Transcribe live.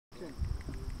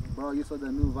Bro, you saw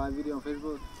the new Vibe video on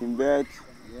Facebook? Team Batch?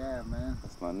 Yeah, man.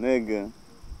 That's my nigga.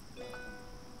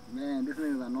 Man, this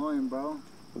nigga's annoying, bro.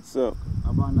 What's up?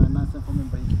 I bought 99 cents for me,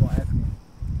 but he keep on asking.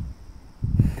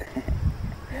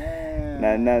 Damn.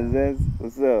 99 cents?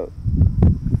 What's up?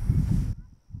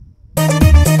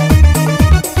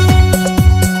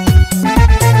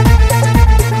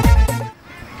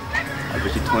 I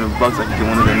bet you 20 bucks I can get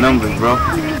one of the numbers, bro.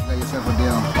 Let yourself a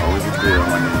deal. Always a deal,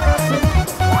 my nigga.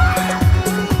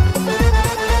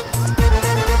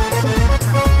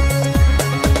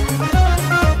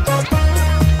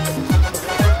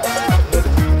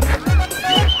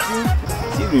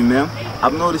 Excuse me, ma'am.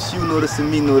 I've noticed you noticing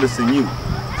me noticing you.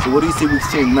 So what do you say we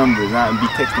exchange numbers and be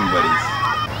texting buddies?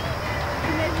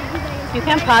 You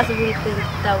can't possibly think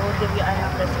that we'll give you our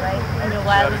numbers, right? I mean,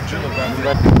 why would you?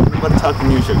 I'm about to talk to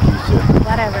you, Shakisha.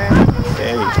 Whatever.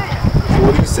 Hey, so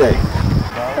what do you say?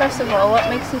 First of all, what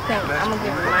makes you think I'm gonna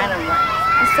give you my number?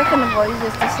 And second of all, you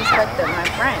just disrespected my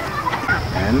friend.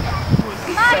 And?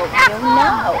 So you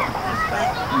know.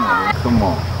 Come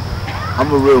on. I'm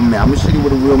a real man. I'm gonna show you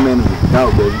what a real man is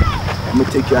about, baby. I'm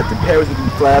gonna take you out to Paris and you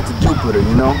can fly out to Jupiter,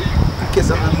 you know? Kiss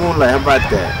under the moonlight, how about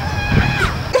that?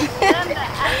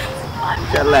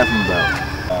 What y'all laughing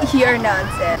about? You're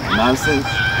nonsense. Nonsense?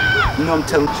 You know I'm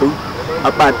telling the truth. How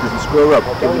about this? You square up.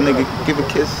 Give a nigga, give a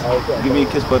kiss. Give me a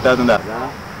kiss for $1,000.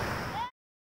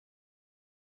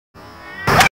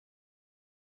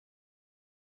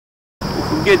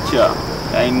 Forget y'all.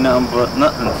 Ain't nothing but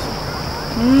nothing.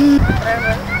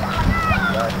 Whatever.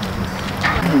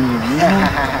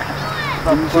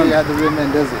 Let me show you how the real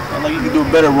man does it. Sound like you can do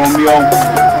it better, Romeo. You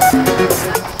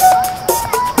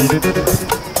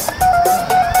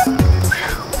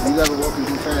guys are walking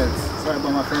too fast. Sorry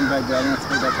about my friend back there. I didn't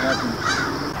expect that to happen.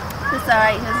 It's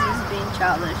alright, he was just being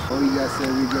childish. Oh, you guys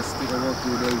said we just take a walk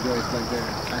through. There you go. It's like there.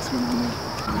 Ice cream with me.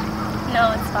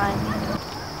 No, it's fine.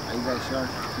 Are you guys sure?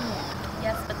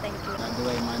 Yes, but thank you. By the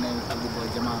way, my name is Abdul Boy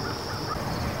Jamal.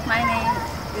 My name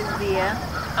is Dia.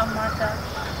 I'm Martha.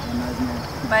 A nice name.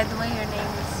 By the way, your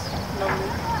name is lovely.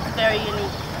 Very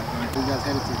unique. Where you guys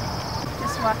headed to?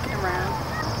 Just walking around.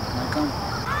 Can I come?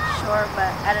 Sure,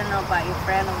 but I don't know about your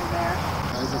friend over there.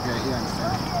 Oh, it's okay. He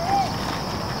understands.